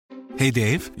Hey,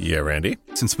 Dave. Yeah, Randy?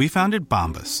 Since we founded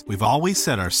Bombas, we've always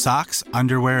said our socks,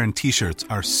 underwear, and T-shirts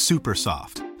are super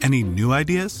soft. Any new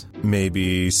ideas?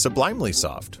 Maybe sublimely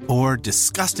soft. Or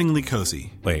disgustingly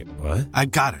cozy. Wait, what? I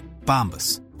got it.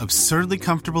 Bombas. Absurdly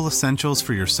comfortable essentials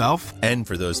for yourself and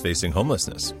for those facing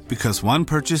homelessness. Because one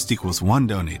purchased equals one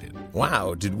donated.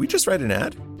 Wow, did we just write an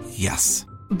ad? Yes.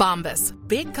 Bombas.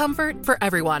 Big comfort for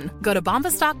everyone. Go to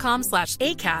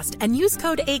bombas.com/ACAST and use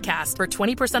code ACAST for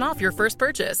 20% off your first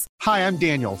purchase. Hi, I'm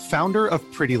Daniel, founder of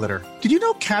Pretty Litter. Did you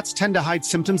know cats tend to hide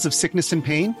symptoms of sickness and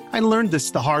pain? I learned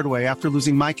this the hard way after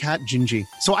losing my cat, Gingy.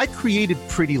 So I created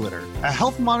Pretty Litter, a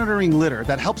health monitoring litter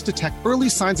that helps detect early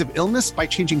signs of illness by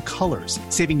changing colors,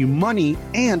 saving you money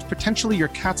and potentially your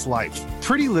cat's life.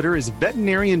 Pretty Litter is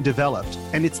veterinarian developed,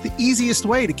 and it's the easiest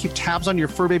way to keep tabs on your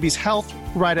fur baby's health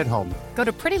right at home. Go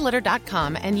to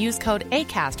prettylitter.com and use code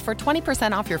ACAST for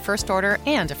 20% off your first order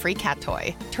and a free cat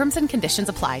toy. Terms and conditions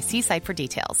apply. See site for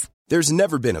details. There's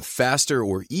never been a faster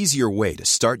or easier way to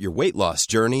start your weight loss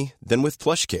journey than with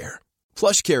PlushCare.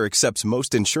 PlushCare accepts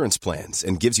most insurance plans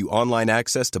and gives you online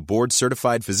access to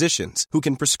board-certified physicians who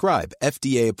can prescribe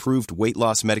FDA-approved weight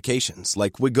loss medications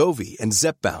like Wegovy and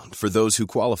Zepbound for those who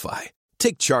qualify.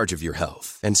 Take charge of your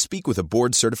health and speak with a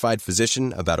board-certified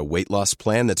physician about a weight loss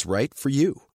plan that's right for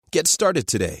you. Get started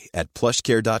today at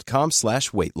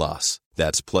plushcare.com/weight loss.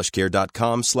 That's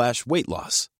plushcare.com/weight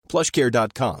loss.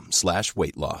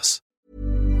 plushcare.com/weight loss.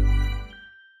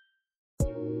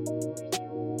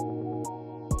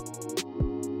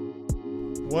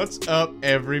 What's up,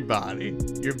 everybody?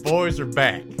 Your boys are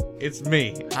back. It's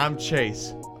me. I'm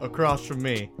Chase. Across from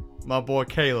me, my boy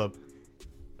Caleb.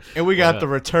 And we got the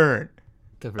return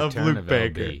of Luke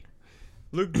Baker. LB.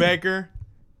 Luke Baker,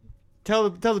 tell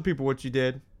the people what you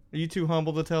did. Are you too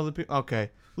humble to tell the people?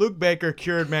 Okay. Luke Baker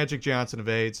cured Magic Johnson of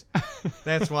AIDS.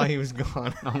 That's why he was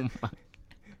gone. Oh my.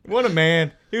 What a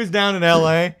man. He was down in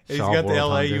L.A. He's Solved got the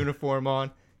world L.A. hunger. uniform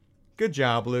on. Good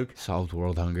job, Luke. Solved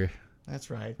world hunger. That's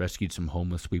right. Rescued some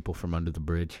homeless people from under the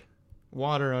bridge.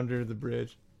 Water under the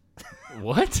bridge.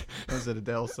 What? That's an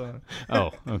Adele song.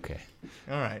 Oh, okay.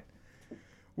 All right.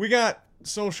 We got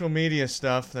social media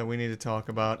stuff that we need to talk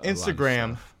about. A lot of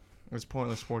Instagram stuff. is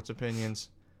Pointless Sports Opinions.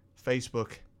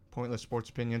 Facebook, Pointless Sports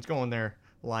Opinions. Go on there,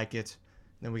 like it.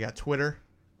 Then we got Twitter,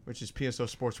 which is PSO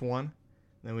Sports 1.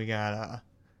 Then we got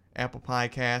Apple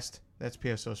Podcast. That's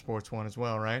PSO Sports 1 as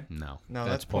well, right? No,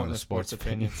 that's Pointless Sports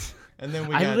Opinions. And then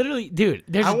we got... I literally, dude,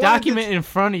 there's I a wanted document to- in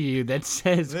front of you that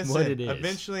says Listen, what it is.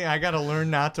 eventually I got to learn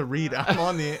not to read. I'm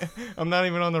not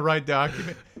even on the right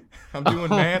document. I'm doing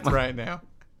math right now.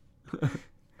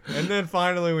 And then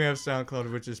finally we have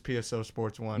SoundCloud, which is PSO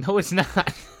Sports 1. No, it's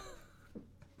not.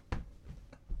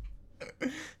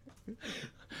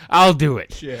 I'll do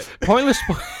it. Shit. Pointless.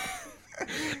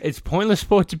 It's Pointless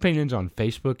Sports Opinions on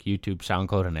Facebook, YouTube,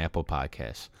 SoundCloud, and Apple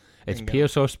Podcasts. It's Bingo.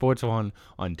 PSO Sports 1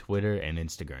 on Twitter and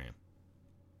Instagram.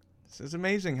 This is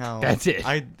amazing how That's it.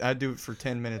 I do it for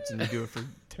 10 minutes and you do it for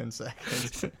 10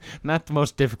 seconds. Not the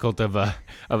most difficult of a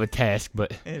task,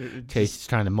 but It Chase is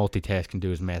trying to multitask and do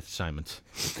his math assignments.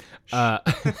 What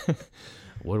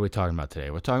are we talking about today?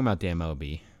 We're talking about the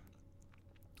MLB.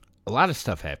 A lot of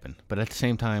stuff happened, but at the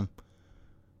same time,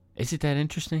 is it that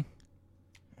interesting?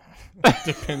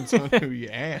 Depends on who you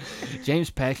ask. James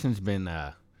Paxton's been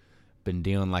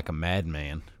dealing like a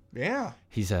madman. Yeah.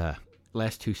 He's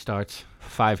last two starts,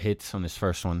 5 hits on his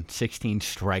first one, 16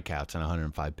 strikeouts on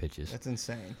 105 pitches. That's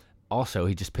insane. Also,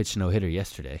 he just pitched a no-hitter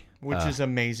yesterday. Which is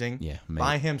amazing. Yeah.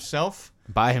 By himself.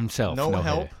 By himself. No no-hitter.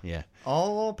 help. Yeah.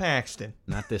 All Paxton.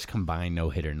 Not this combined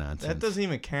no-hitter nonsense. That doesn't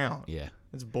even count. Yeah.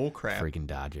 That's bullcrap. Freaking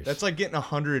Dodgers. That's like getting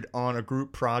 100 on a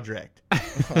group project.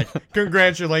 Like,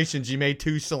 congratulations, you made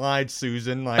 2 slides,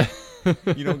 Susan. Like,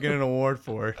 you don't get an award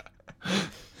for it.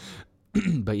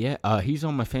 But yeah, he's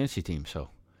on my fantasy team, so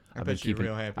I bet you're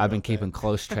real happy I've been about keeping that.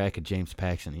 close track of James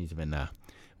Paxton. He's been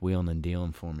wheeling and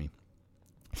dealing for me.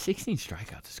 16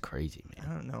 strikeouts is crazy, man.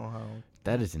 I don't know how.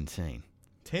 That is insane.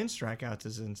 10 strikeouts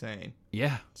is insane.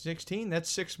 Yeah. 16, that's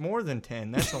 6 more than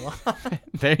 10. That's a lot.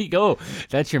 There you go.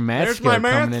 That's your math There's skill my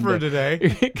math coming for into,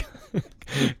 today.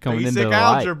 coming Basic into the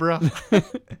light. algebra.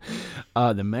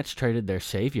 The Mets traded their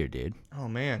savior, dude. Oh,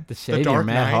 man. The savior, Dark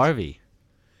Matt Knight. Harvey.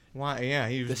 Why? Yeah,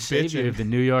 he was The savior bitching. of the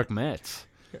New York Mets.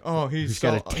 Oh, He's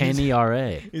got a 10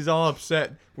 ERA. He's all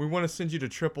upset. We want to send you to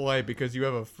AAA because you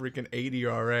have a freaking 8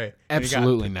 ERA.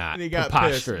 Absolutely not. And he got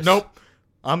Preposterous. pissed. Nope.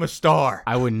 I'm a star.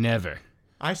 I would never.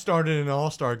 I started an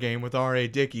all-star game with R.A.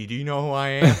 Dickey. Do you know who I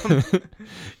am?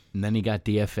 And then he got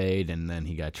DFA'd, and then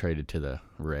he got traded to the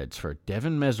Reds for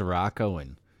Devin Mesoraco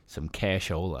and some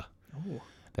cashola. Ooh.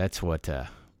 That's what...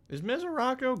 Is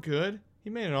Mesoraco good?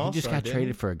 He made an all-star, He just got didn't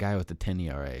traded for a guy with a 10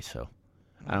 ERA, so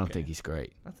I don't think he's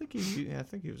great. I think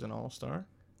he was an all-star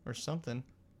or something.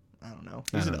 I don't know.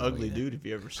 He's an don't know ugly either. dude if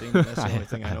you ever seen him. That's the only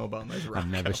thing I know about Mesoraco. I've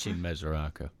never seen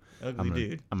Mesoraco. Ugly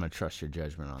dude. I'm going to trust your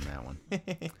judgment on that one.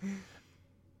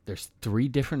 There's 3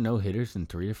 different no-hitters in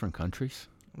 3 different countries?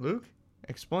 Luke,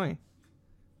 explain.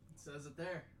 It says it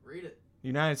there. Read it.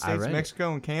 United States,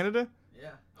 Mexico, and Canada?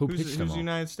 Yeah. Who's pitched them Who's all? the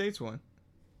United States one?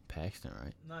 Paxton,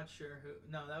 right? I'm not sure who.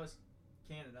 No, that was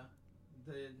Canada.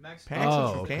 The Mexico.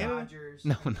 Paxton's from okay. Canada? Dodgers.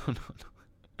 No.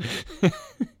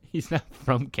 He's not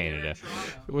from Canada.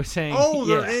 We're saying. Oh,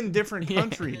 they're yeah. in different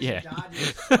countries. Yeah.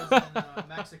 Dodgers was in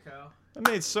Mexico. That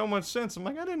made so much sense. I'm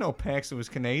like, I didn't know Paxton was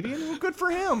Canadian. Well, good for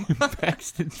him.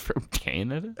 Paxton's from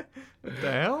Canada? What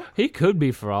the hell? He could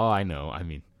be, for all I know. I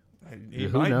mean, He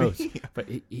who might knows? be. But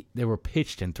they were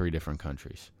pitched in 3 different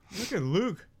countries. Look at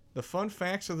Luke. The fun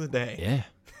facts of the day. Yeah.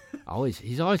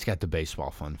 He's always got the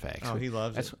baseball fun facts. Oh, he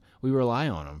loves it. We rely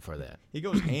on him for that. He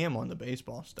goes ham on the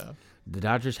baseball stuff. The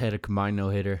Dodgers had a combined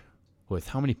no-hitter with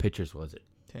how many pitchers was it?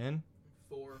 10?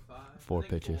 4 or 5. 4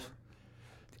 pitchers.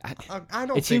 I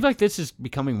don't It seems like this is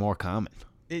becoming more common.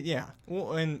 Yeah.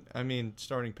 Well, and I mean,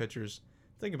 starting pitchers,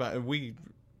 think about it.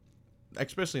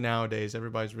 Especially nowadays,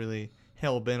 everybody's really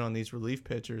hell-bent on these relief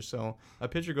pitchers. So a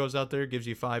pitcher goes out there, gives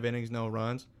you 5 innings, no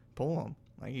runs, pull them.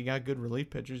 Like, you got good relief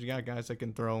pitchers. You got guys that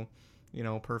can throw,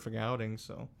 perfect outings.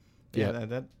 So, yeah,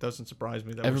 that doesn't surprise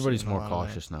me. That Everybody's we're seeing a more lot of that.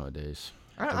 cautious nowadays.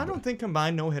 I don't think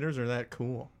combined no-hitters are that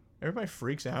cool. Everybody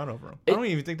freaks out over them. I don't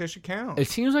even think they should count. It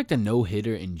seems like the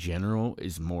no-hitter in general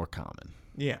is more common.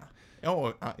 Yeah.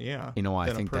 Oh, yeah. You know why I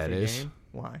Than a think that perfect is? game?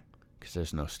 Why? Because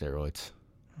there's no steroids.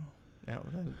 Yeah,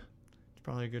 that's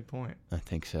probably a good point. I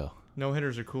think so.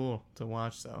 No-hitters are cool to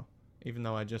watch, though, even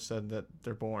though I just said that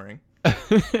they're boring.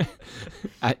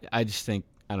 I just think,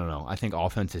 I don't know. I think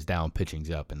offense is down, pitching's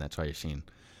up, and that's why you're seeing.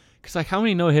 Because, like, how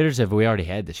many no-hitters have we already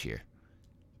had this year?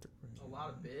 A lot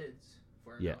of bids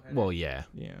for a Yeah. no-hitter. Well, yeah.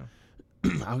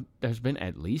 Yeah. There's been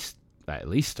at least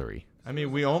 3. I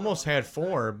mean, we almost had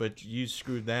 4, but you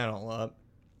screwed that all up.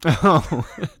 Oh,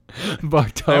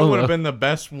 Bartolo. That would have been the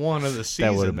best one of the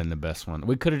season. That would have been the best one.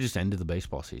 We could have just ended the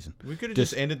baseball season. We could have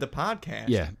just ended the podcast.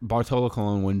 Yeah, Bartolo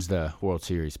Colon wins the World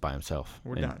Series by himself.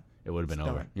 We're and done. It would have been It's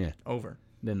over. done. Yeah, Over.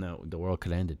 then the world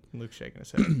could have ended. Luke's shaking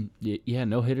his head. Yeah,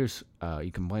 no hitters.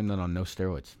 You can blame that on no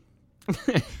steroids.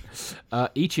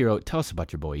 Ichiro, tell us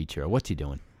about your boy Ichiro. What's he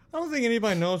doing? I don't think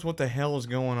anybody knows what the hell is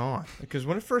going on. Because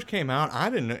when it first came out, I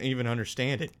didn't even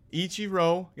understand it.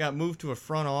 Ichiro got moved to a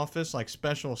front office, like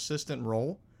special assistant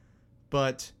role,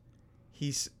 but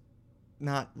he's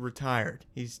not retired.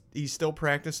 He's still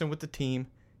practicing with the team.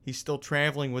 He's still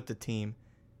traveling with the team.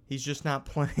 He's just not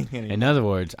playing anymore. In other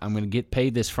words, I'm going to get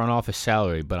paid this front office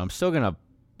salary, but I'm still going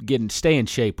to stay in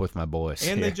shape with my boys.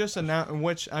 And here. they just announced,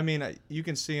 which, I mean, you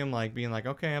can see him like being like,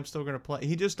 okay, I'm still going to play.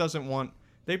 He just doesn't want.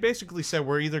 They basically said,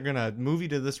 we're either going to move you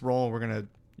to this role,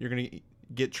 you're going to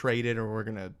get traded, or we're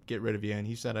going to get rid of you. And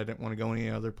he said, I didn't want to go any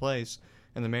other place.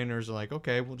 And the Mariners are like,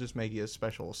 okay, we'll just make you a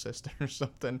special assistant or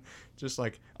something. Just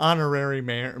like honorary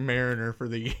Mariner for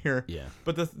the year. Yeah.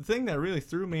 But the thing that really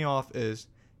threw me off is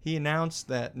he announced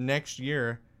that next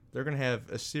year they're going to have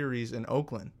a series in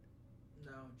Oakland.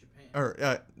 No, Japan.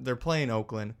 Or they're playing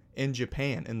Oakland in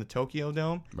Japan in the Tokyo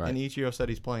Dome. Right. And Ichiro said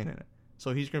he's playing in it.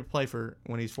 So he's going to play for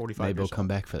when he's 45 Maybe he'll years come old.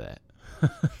 back for that.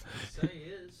 Say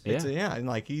he is. Yeah, and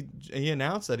like he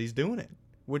announced that he's doing it,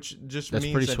 which just That's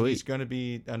means pretty that sweet. he's going to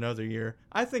be another year.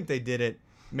 I think they did it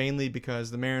mainly because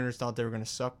the Mariners thought they were going to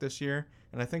suck this year,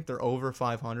 and I think they're over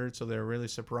 500, so they're really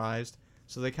surprised.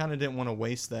 So they kind of didn't want to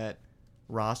waste that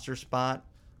roster spot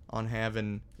on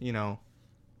having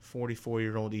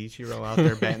 44-year-old Ichiro out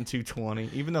there batting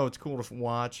 220. Even though it's cool to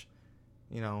watch,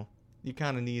 you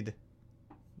kind of need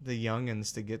the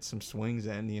youngins to get some swings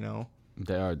in.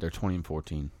 They're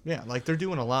 20-14. Yeah, like they're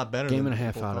doing a lot better. Game than and a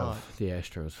half people out thought. of the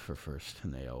Astros for first in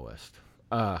the AL West.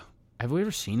 Have we ever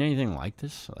seen anything like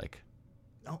this? Like,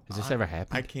 No, has this ever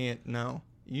happened? I can't. No.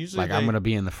 Usually, I'm going to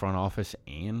be in the front office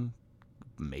and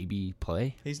maybe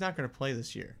play? He's not going to play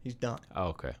this year. He's done. Oh,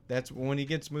 okay. That's when he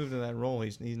gets moved to that role.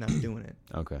 He's not doing it.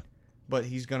 Okay. But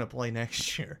he's going to play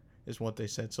next year, is what they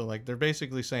said. So like they're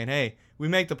basically saying, hey, we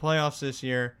make the playoffs this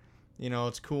year.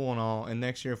 It's cool and all. And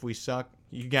next year, if we suck,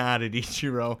 you got it,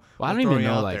 Ichiro. Well, I We'll don't throw even you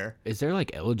know. out Like, there. is there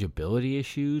like eligibility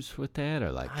issues with that,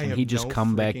 or like I can have he just no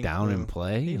come back freaking down clue. and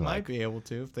play? He like, might be able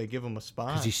to if they give him a spot.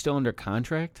 because he's still under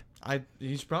contract.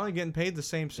 He's probably getting paid the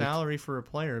same salary for a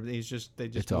player. They just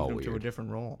It's all moved him to a weird. different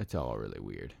role. It's all really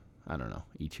weird. I don't know.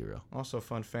 Ichiro. Also,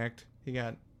 fun fact: he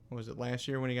got, what was it, last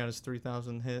year when he got his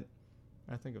 3,000 hit?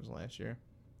 I think it was last year.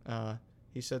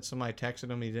 He said somebody texted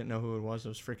him. He didn't know who it was. It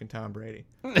was freaking Tom Brady.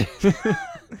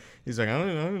 He's like, I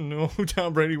don't know who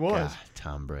Tom Brady was. God,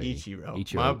 Tom Brady.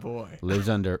 Ichiro, my boy. Lives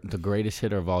under the greatest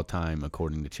hitter of all time,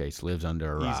 according to Chase. Lives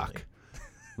under a rock. Easily.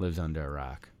 Lives under a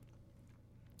rock.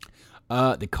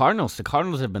 The Cardinals. The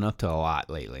Cardinals have been up to a lot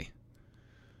lately.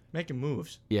 Making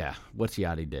moves. Yeah. What's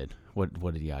Yachty did? What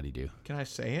did Yachty do? Can I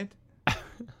say it?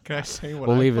 Can I say what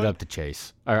We'll I leave put? it up to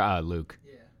Chase. Or Luke.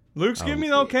 Luke's giving me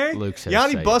the okay? Luke says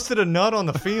Yachty say it. busted a nut on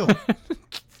the field.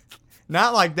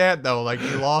 Not like that, though. Like, he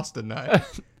lost a nut.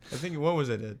 I think, what was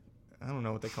it? I don't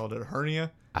know what they called it. A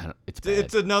hernia? It's bad.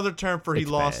 It's another term for he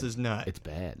It's lost bad. his nut. It's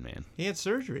bad, man. He had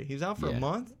surgery. He's out for a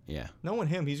month. Yeah. Knowing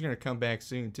him, he's going to come back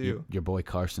soon, too. Your boy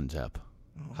Carson's up.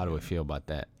 How do we feel about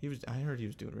that? I heard he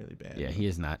was doing really bad. Yeah, he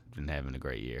has not been having a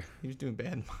great year. He was doing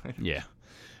bad in mine. Yeah.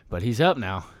 But he's up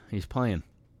now. He's playing.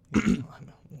 Who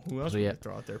else So, would yeah. they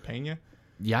throw out there? Pena?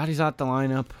 Yachty's out the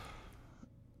lineup.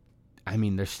 I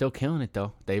mean, they're still killing it,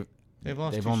 though. They've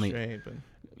lost two straight, but...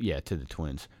 Yeah, to the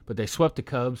Twins. But they swept the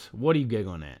Cubs. What are you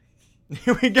giggling at?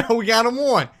 Here we go. We got him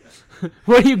one.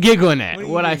 What are you giggling at? What are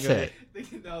you What'd I giggling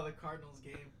say? No, the Cardinals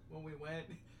game when we went,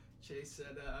 Chase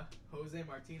said Jose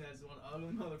Martinez is one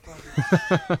ugly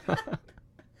motherfucker.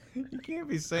 You can't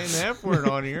be saying the F word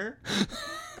on here.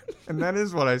 And that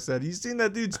is what I said. You seen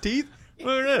that dude's teeth?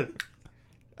 Look at it.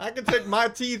 I can take my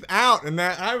teeth out, and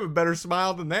I have a better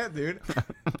smile than that dude.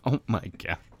 Oh my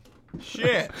god.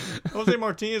 Shit. Jose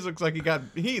Martinez looks like he got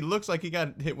hit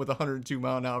with a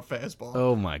 102-mile-an-hour fastball.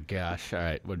 Oh my gosh. All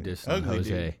right, we're dissing Ugly Jose.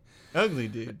 dude. Ugly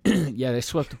dude. Yeah, they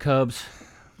swept the Cubs.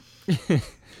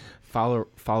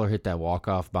 Fowler hit that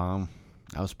walk-off bomb.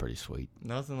 That was pretty sweet.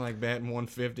 Nothing like batting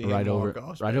 150 Right and over,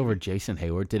 walk-offs, right baby. over Jason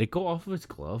Hayward. Did it go off of his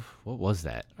glove? What was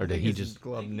that? Or did he His just?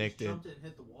 glove nicked it? Jumped and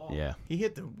hit the wall. Yeah. He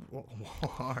hit the wall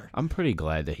hard. I'm pretty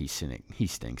glad that he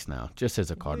stinks now, just as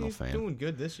a Cardinal He's fan. doing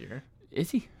good this year.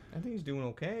 Is he? I think he's doing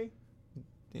okay.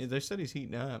 Yeah, they said he's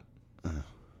heating up. All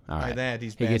By right. that,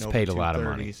 he's He batting gets over paid a lot of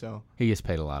 230, money. So He gets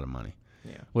paid a lot of money.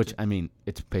 yeah, Which, I mean,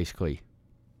 it's basically,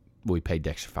 we paid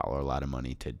Dexter Fowler a lot of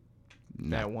money to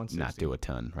not 160. do a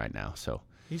ton right now. So,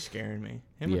 he's scaring me.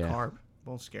 Him Yeah. and Carp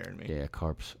both scaring me. yeah,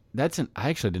 Carps. I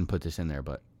actually didn't put this in there,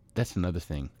 but that's another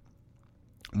thing.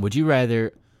 Would you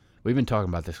rather, we've been talking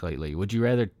about this lately, would you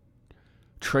rather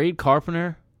trade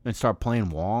Carpenter and start playing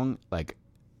Wong, like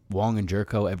Wong and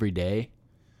Jerko every day,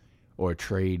 or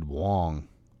trade Wong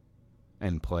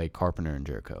and play Carpenter and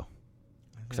Jerko?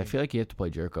 Because I feel like you have to play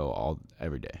Jerko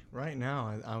every day. Right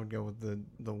now, I would go with the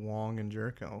Wong and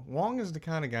Jerko. Wong is the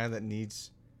kind of guy that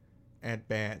needs at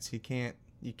bats. You can't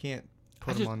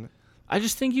put him on. I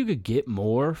just think you could get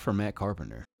more from Matt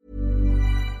Carpenter.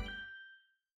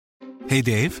 Hey,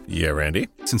 Dave. Yeah, Randy.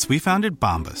 Since we founded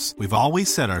Bombas, we've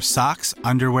always said our socks,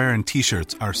 underwear, and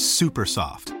T-shirts are super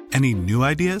soft. Any new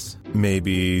ideas?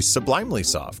 Maybe sublimely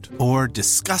soft. Or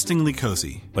disgustingly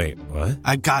cozy? Wait, what?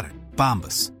 I got it.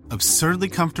 Bombas. Absurdly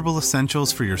comfortable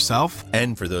essentials for yourself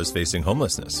And for those facing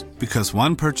homelessness. because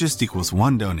one purchased equals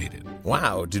one donated.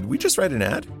 Wow, did we just write an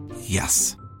ad?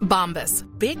 Yes. Bombas.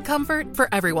 Big comfort for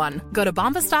everyone. Go to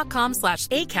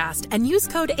bombas.com/ACAST and use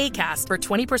code ACAST for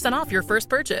 20% off your first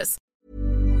purchase.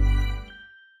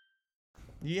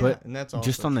 Yeah, But and that's also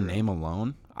just on the true. name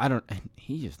alone,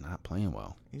 he's just not playing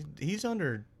well. He's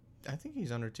under. I think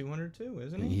he's under 200 too,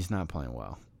 isn't he? He's not playing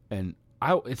well. And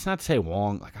it's not to say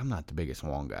Wong, like I'm not the biggest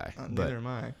Wong guy. But Neither am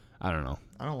I. I don't know.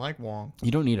 I don't like Wong.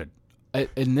 You don't need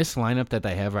in this lineup that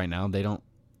they have right now, they don't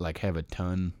like have a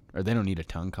ton, or they don't need a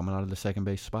ton coming out of the second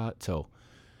base spot. So,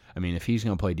 I mean, if he's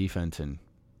going to play defense and,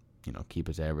 keep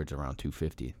his average around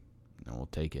 250, we'll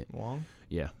take it. Wong?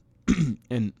 Yeah.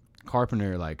 And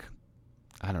Carpenter,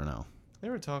 I don't know. They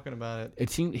were talking about it.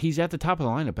 It seems he's at the top of the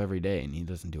lineup every day, and he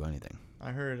doesn't do anything. I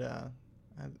heard. I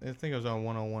think it was on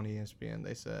 101 ESPN.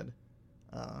 They said,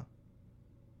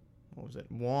 what was it?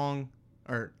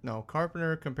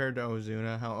 Carpenter compared to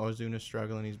Ozuna. How Ozuna's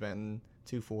struggling. He's batting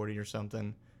 240 or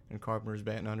something, and Carpenter's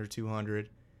batting under 200.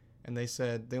 And they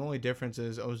said the only difference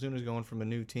is Ozuna's going from a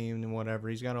new team and whatever.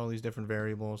 He's got all these different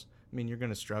variables. I mean, you're going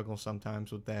to struggle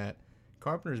sometimes with that.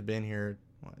 Carpenter's been here.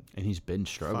 And he's been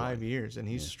struggling. 5 years, and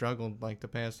he's struggled the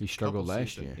past. He struggled couple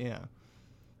last seasons. year. Yeah,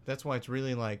 that's why it's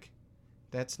really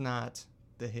that's not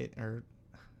the hit, or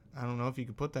I don't know if you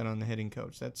could put that on the hitting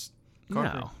coach. That's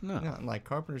Carpenter. No.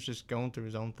 Carpenter's just going through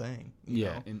his own thing. you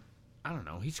know? And I don't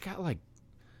know. He's got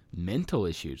mental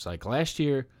issues. Like last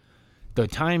year, the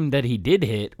time that he did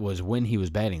hit was when he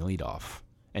was batting leadoff,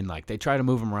 and they try to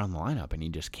move him around the lineup, and he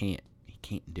just can't.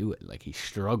 Can't do it. He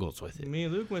struggles with it. Me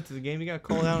and Luke went to the game. He got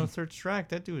called out on third strike.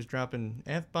 That dude was dropping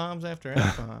F-bombs after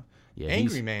F-bomb. Yeah,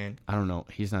 Angry man. I don't know.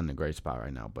 He's not in a great spot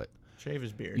right now, but Shave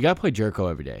his beard. you got to play Jerko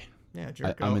every day. Yeah,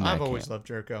 Jerko. I'm in that I've always camp. loved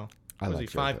Jerko. I Was like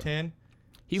he Jerko. 5'10"?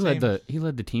 He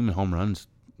led the team in home runs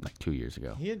like 2 years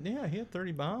ago. He had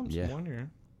 30 bombs Yeah. one year.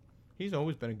 He's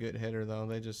always been a good hitter, though.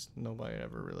 Nobody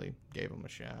ever really gave him a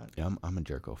shot. Yeah, I'm a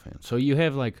Jerko fan. So you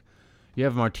have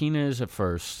Martinez at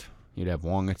first, you'd have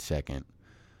Wong at second,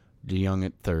 DeYoung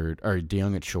at third, or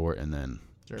DeYoung at short, and then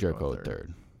Jerko at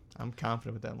third. I'm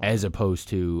confident with that line. As opposed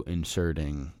to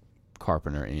inserting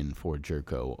Carpenter in for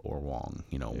Jerko or Wong,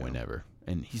 whenever.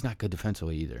 And he's not good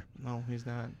defensively either. No, he's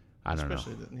not. I don't know.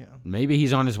 Yeah. Maybe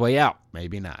he's on his way out.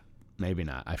 Maybe not.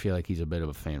 I feel like he's a bit of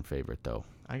a fan favorite, though.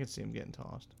 I could see him getting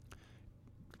tossed.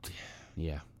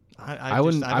 Yeah. I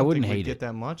wouldn't think hate we'd get it.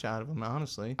 that much out of him,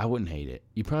 honestly. I wouldn't hate it.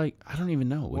 You probably, I don't even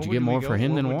know. Would What you get more we for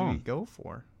him than What Wong? would we go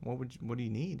for? What do you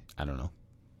need? I don't know.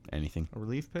 Anything. A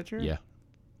relief pitcher? Yeah.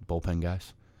 Bullpen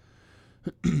guys.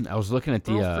 I was looking at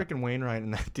Throw the freaking Wainwright in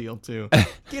that deal too.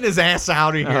 Get his ass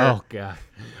out of here. Oh god.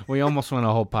 We almost went a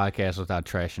whole podcast without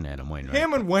trashing Adam Wainwright.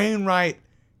 Him and Wainwright.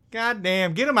 God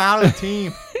damn, get him out of the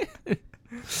team.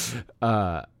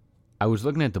 I was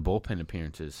looking at the bullpen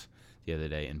appearances the other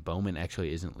day, and Bowman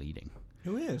actually isn't leading.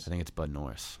 Who is? I think it's Bud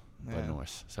Norris. Yeah. Bud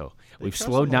Norris. So They we've trust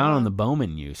slowed him a down lot. on the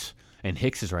Bowman use, and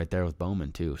Hicks is right there with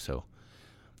Bowman too. So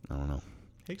I don't know.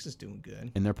 Hicks is doing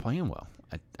good. And they're playing well.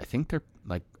 I think they're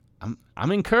like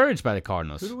I'm encouraged by the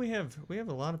Cardinals. Who do we have? We have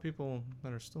a lot of people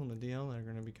that are still in the DL that are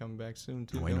going to be coming back soon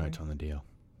too. don't Wainwright's we? on the deal.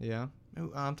 Yeah.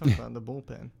 I'm talking about the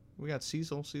bullpen. We got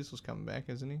Cecil. Cecil's coming back,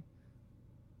 isn't he?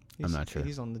 I'm not sure.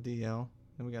 He's on the DL.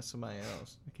 Then we got somebody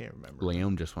else. I can't remember.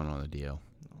 Leon just went on the DL.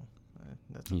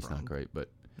 That's a He's problem. not great, but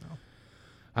No.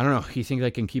 I don't know. You think they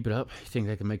can keep it up? You think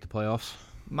they can make the playoffs?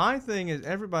 My thing is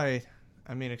everybody,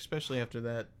 especially after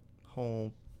that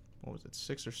whole,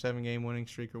 6 or 7 game winning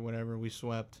streak or whatever, we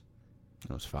swept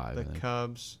It was 5, the I think.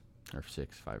 Cubs. Or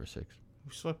 6, 5 or 6.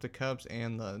 We swept the Cubs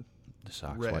and the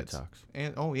Sox, Reds. White Sox.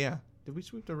 And, did we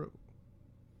sweep the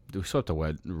We swept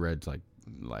the Reds like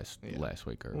last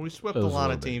week. Well, we swept it a was lot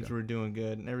little of bit teams ago. who were doing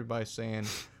good, and everybody's saying,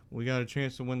 we got a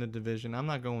chance to win the division. I'm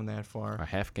not going that far. A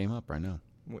half game up right now.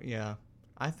 Yeah.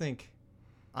 I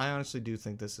honestly do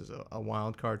think this is a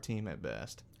wild card team at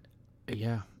best.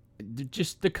 Yeah.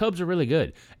 Just the Cubs are really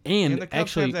good. And the Cubs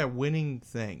actually, have that winning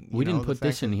thing. we didn't put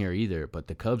this in here either, but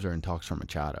the Cubs are in talks for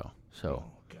Machado. So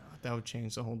Oh, God. That would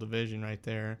change the whole division right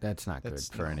there. that's not good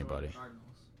for anybody. Cardinals.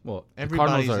 Well,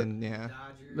 Everybody's the Cardinals in, yeah.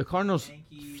 Dodgers, the Cardinals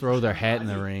Yankees, throw their hat in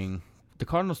the Dodgers. ring. The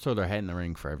Cardinals throw their hat in the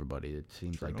ring for everybody. It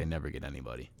seems like True. they never get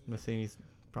anybody. Matheny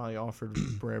probably offered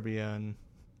Brebia and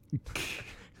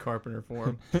Carpenter for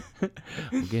him.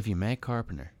 We'll give you Matt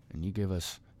Carpenter, and you give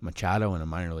us Machado and a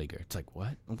minor leaguer. It's like,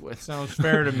 what? Sounds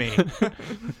fair to me.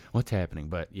 What's happening?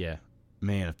 But, yeah,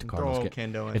 man, if the Throw Cardinals old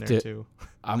get... Kendo in if there, the- too.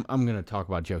 I'm going to talk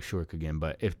about Joe Shurk again,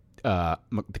 but if the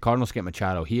Cardinals get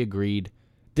Machado, he agreed...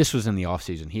 This was in the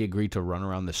offseason. He agreed to run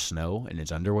around the snow in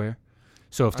his underwear.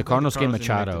 So if I the think Cardinals get didn't make the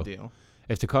Machado... deal.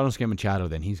 If the Cardinals get Machado,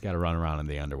 then he's got to run around in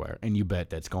the underwear. And you bet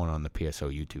that's going on the PSO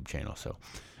YouTube channel. So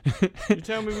You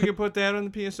tell me we can put that on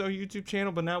the PSO YouTube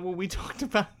channel, but not what we talked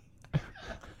about?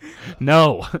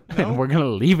 No. No? And we're going to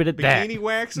leave it at that. Bikini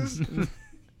waxes?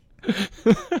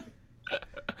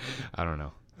 I don't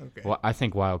know. Okay. Well, I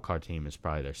think wild card team is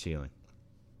probably their ceiling.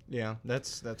 Yeah,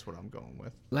 that's what I'm going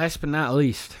with. Last but not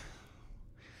least,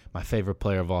 my favorite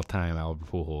player of all time,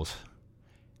 Albert Pujols,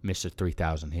 Mr.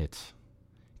 3,000 hits.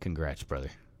 Congrats, brother.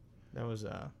 That was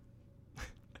I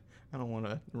don't want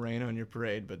to rain on your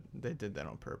parade, but they did that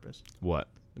on purpose. What?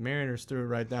 The Mariners threw it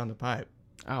right down the pipe.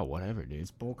 Oh, whatever, dude.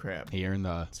 It's bullcrap. He earned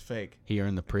the It's fake.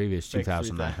 previous Fake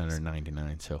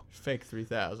 2,999. So Fake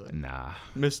 3,000. nah,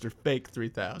 Mr. Fake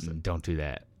 3,000. don't do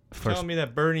that. Telling me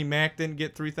that Bernie Mac didn't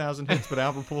get 3,000 hits, but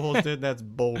Albert Pujols did? That's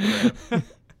bullcrap.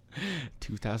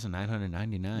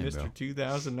 2,999, bro. Mr.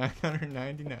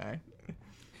 2,999.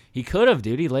 He could have,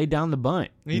 dude. He laid down the bunt.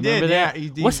 He You did, remember that? yeah, he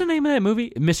did. What's the name of that movie?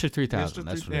 Mr. 3000. Mr.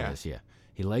 That's what yeah. it is, yeah.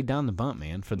 He laid down the bunt,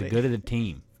 man, for the good of the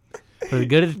team. For the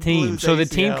good of the team. Blew So the his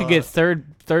team ACL could get up.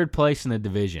 third place in the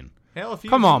division. Hell, if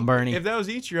Come on, Bernie. If that was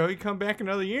Ichiro, he'd come back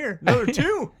another year. Another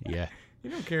 2. Yeah. You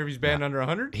don't care if he's batting under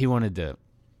 100. He wanted to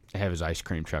have his ice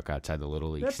cream truck outside the Little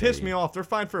League That pissed me stadium. off. They're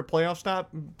fine for a playoff spot,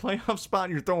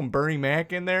 and you're throwing Bernie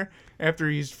Mac in there after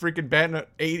he's freaking batting at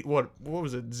 8. What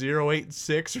was it?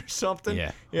 0.86 or something.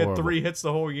 Yeah, he had horrible. 3 hits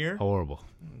the whole year. Horrible.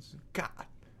 God.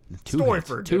 Two Story hits.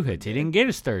 for a Two different hits. He day. didn't get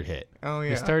his third hit. Oh,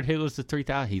 His yeah. third hit was the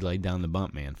 3,000. He laid down the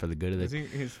bunt, man, for the good of the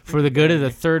He's for the freaking good of the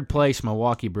Bernie. third place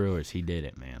Milwaukee Brewers. He did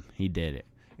it, man. He did it.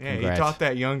 Yeah, Congrats. he taught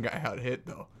that young guy how to hit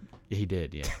though. He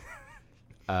did, yeah.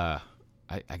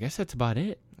 I guess that's about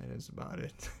it. That is about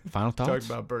it. Final thoughts? Talked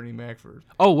about Bernie Mac for.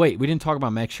 Oh, wait. We didn't talk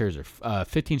about Max Scherzer.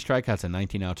 15 strikeouts and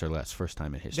 19 outs or less. First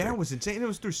time in history. That was insane. It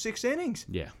was through 6 innings.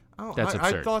 Yeah. That's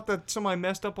absurd. I thought that somebody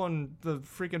messed up on the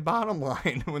freaking bottom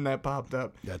line when that popped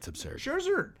up. That's absurd.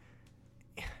 Scherzer,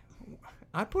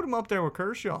 I put him up there with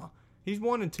Kershaw. He's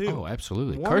 1-2. Oh,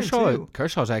 absolutely. 1-2.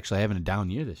 Kershaw's actually having a down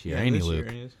year this year. Yeah, ain't he, this year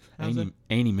Luke? he is.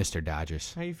 Ain't he, Mr.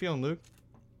 Dodgers? How you feeling, Luke?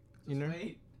 You know?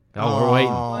 Wait. Oh, we're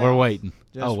waiting. We're waiting.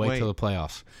 Just wait wait. till the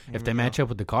playoffs. If they match up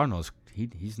with the Cardinals, he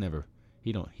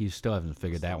still hasn't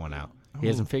figured that one out. He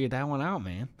hasn't figured that one out,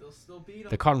 man. They'll still beat 'em.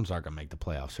 The Cardinals aren't gonna make the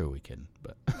playoffs. Who are we kidding?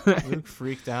 But Luke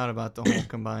freaked out about the whole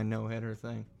combined no-hitter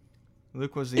thing.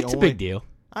 Luke was the it's only. a big deal.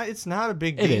 It's not a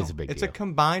big deal. It is a big It's deal. a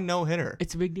combined no-hitter.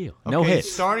 It's a big deal. Okay, No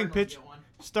hits. Starting Cardinals pitch. get one.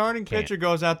 Starting pitcher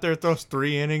goes out there, throws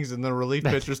 3 innings, and the relief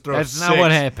pitchers throw That's 6. not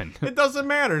what happened. It doesn't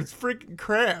matter. It's freaking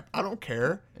crap. I don't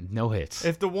care. No hits.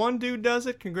 If the one dude does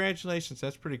it, congratulations.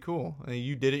 That's pretty cool.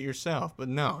 You did it yourself. But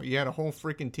no, you had a whole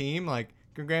freaking team. Like,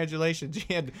 congratulations.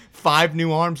 You had 5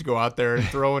 new arms go out there and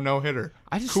throw a no-hitter.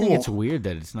 I just cool. think it's weird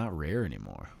that it's not rare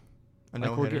anymore. A Like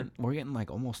no-hitter. we're getting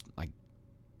like almost like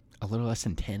a little less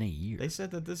than 10 a year. They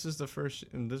said that this is the first,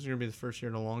 and this is going to be the first year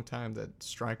in a long time that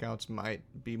strikeouts might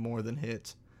be more than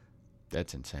hits.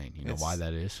 That's insane. You know It's- why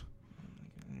that is?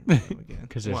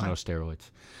 Because there's Why? no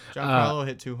steroids. John Carlo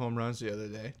hit 2 home runs the other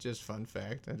day. Just fun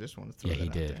fact. I just want to throw Yeah, that he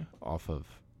out did. there. Off of,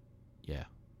 yeah,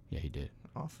 he did.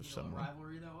 Off of You know what someone.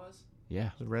 rivalry that was? Yeah.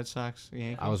 The Red Sox,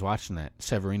 Yankees. I was watching that.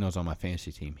 Severino's on my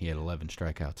fantasy team. He had 11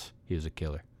 strikeouts. He was a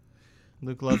killer.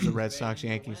 Luke loves the Red Wait, Sox, you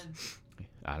know Yankees. when?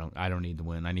 I don't need the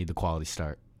win. I need the quality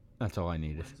start. That's all I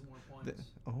needed. Wins more points.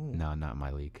 Oh. No, not my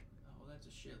league. Oh, that's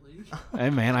a shit league. Hey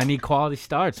man, I need quality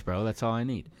starts, bro. That's all I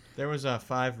need. There was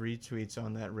 5 retweets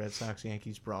on that Red Sox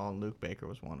Yankees brawl, and Luke Baker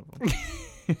was one of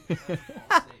them.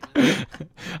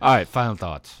 All right, final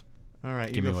thoughts. All right,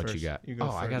 Give you me go what first. you got. You go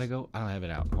Oh, first. I gotta go. I don't have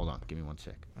it out. Hold on. Give me 1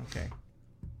 sec. Okay.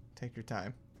 Take your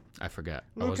time. I forgot.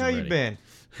 I Luke, wasn't how you ready. been?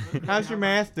 How's your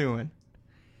math doing?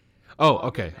 Oh,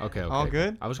 okay, okay, okay. All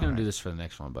good? I was gonna All do right. this for the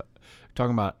next one, but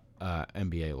talking about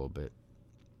NBA a little bit.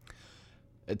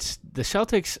 It's the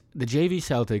Celtics. The JV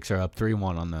Celtics are up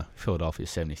 3-1 on the Philadelphia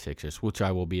 76ers, which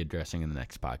I will be addressing in the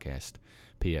next podcast.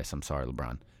 P.S. I'm sorry,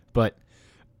 LeBron, but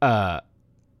at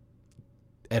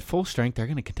full strength, they're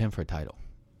gonna contend for a title.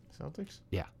 Celtics?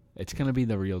 Yeah, it's gonna be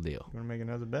the real deal. You want to make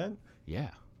another bet? Yeah.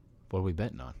 What are we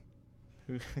betting on?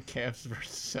 Who Cavs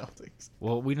versus Celtics?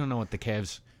 Well, we don't know what the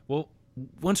Cavs. Well,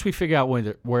 once we figure out where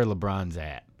LeBron's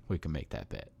at, we can make that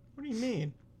bet. What do you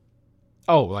mean?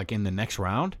 Oh, like in the next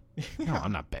round? No,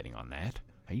 I'm not betting on that.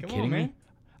 Are you Come kidding on, man. me?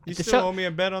 You The still Cel- owe me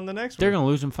a bet on the next They're one. going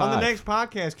to lose in 5. On the next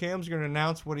podcast, Cam's going to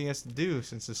announce what he has to do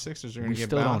since the Sixers are going we to get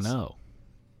still bounced. don't know.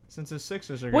 Since the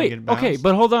Sixers are going to Wait, get bounced. okay,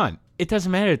 but hold on. It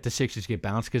doesn't matter if the Sixers get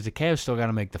bounced because the Cavs still got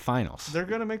to make the finals. They're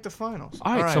going to make the finals.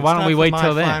 All right, so it's why don't time we for wait my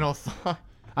till then? Final thought.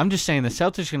 I'm just saying the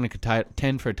Celtics are going to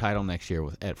contend for a title next year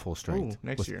at full strength. Ooh,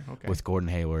 next year, okay. With Gordon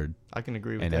Hayward I can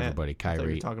agree with and that. everybody, I thought you were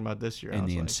Kyrie, talking about this year. I and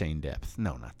was the like, insane depth.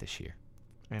 No, not this year.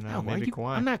 And No, maybe Kawhi.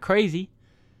 I'm not crazy.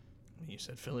 You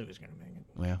said Philly was going to make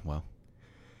it. Yeah, well.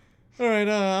 All right,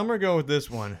 I'm going to go with this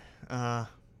one.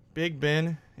 Big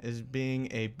Ben is being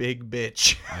a big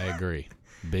bitch. I agree.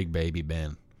 Big baby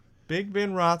Ben. Big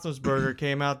Ben Roethlisberger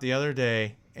came out the other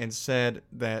day and said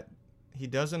that he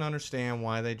doesn't understand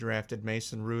why they drafted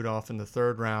Mason Rudolph in the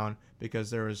 3rd round because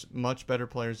there was much better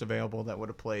players available that would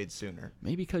have played sooner.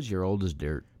 Maybe because you're old as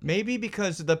dirt. Maybe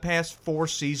because the past 4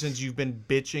 seasons you've been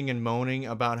bitching and moaning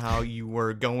about how you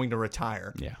were going to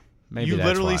retire. Yeah. Maybe You that's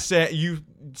literally why.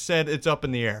 said it's up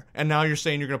in the air, and now you're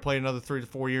saying you're going to play another 3 to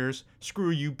 4 years.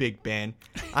 Screw you, Big Ben.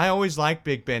 I always liked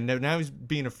Big Ben. Now he's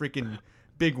being a freaking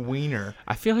big wiener.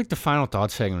 I feel like the final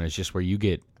thought segment is just where you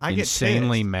get I get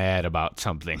insanely pissed. mad about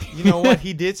something. You know what?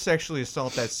 He did sexually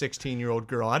assault that 16-year-old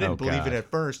girl. I didn't Oh, believe it God. at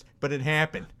first, but it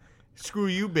happened. Screw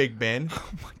you, Big Ben. Oh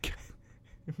my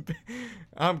God.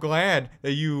 I'm glad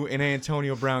that you and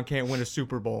Antonio Brown can't win a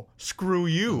Super Bowl. Screw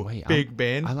you, Wait, Big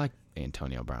Ben. I like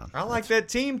Antonio Brown. I like that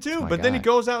team too, my but then he guy.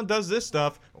 goes out and does this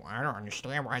stuff. Well, I don't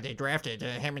understand why they drafted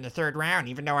him in the 3rd round,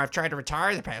 even though I've tried to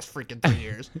retire the past freaking 3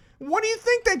 years. What do you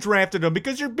think they drafted him?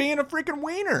 Because you're being a freaking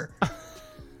wiener.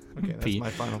 Okay, that's my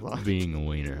final thought. Being a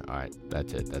wiener. All right,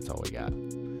 that's it. That's all we got.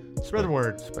 Spread the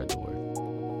word. Spread the word.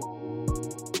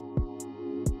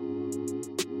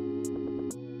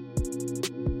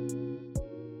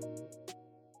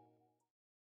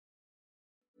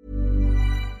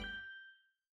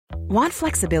 Want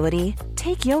flexibility?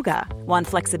 Take yoga. Want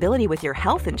flexibility with your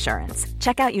health insurance?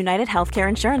 Check out United Healthcare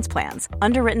Insurance Plans.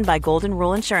 Underwritten by Golden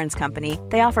Rule Insurance Company,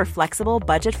 they offer flexible,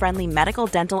 budget-friendly medical,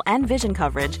 dental, and vision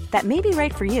coverage that may be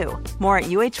right for you. More at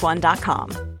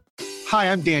UH1.com. Hi,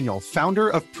 I'm Daniel, founder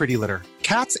of Pretty Litter.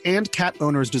 Cats and cat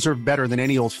owners deserve better than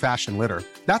any old-fashioned litter.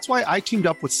 That's why I teamed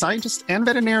up with scientists and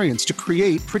veterinarians to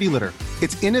create Pretty Litter.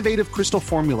 Its innovative crystal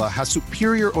formula has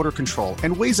superior odor control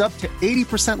and weighs up to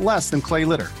 80% less than clay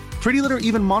litter. Pretty Litter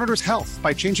even monitors health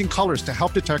by changing colors to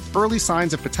help detect early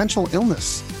signs of potential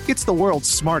illness. It's the world's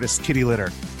smartest kitty litter.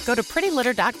 Go to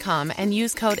prettylitter.com and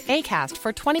use code ACAST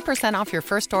for 20% off your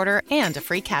first order and a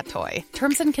free cat toy.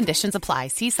 Terms and conditions apply.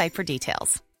 See site for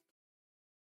details.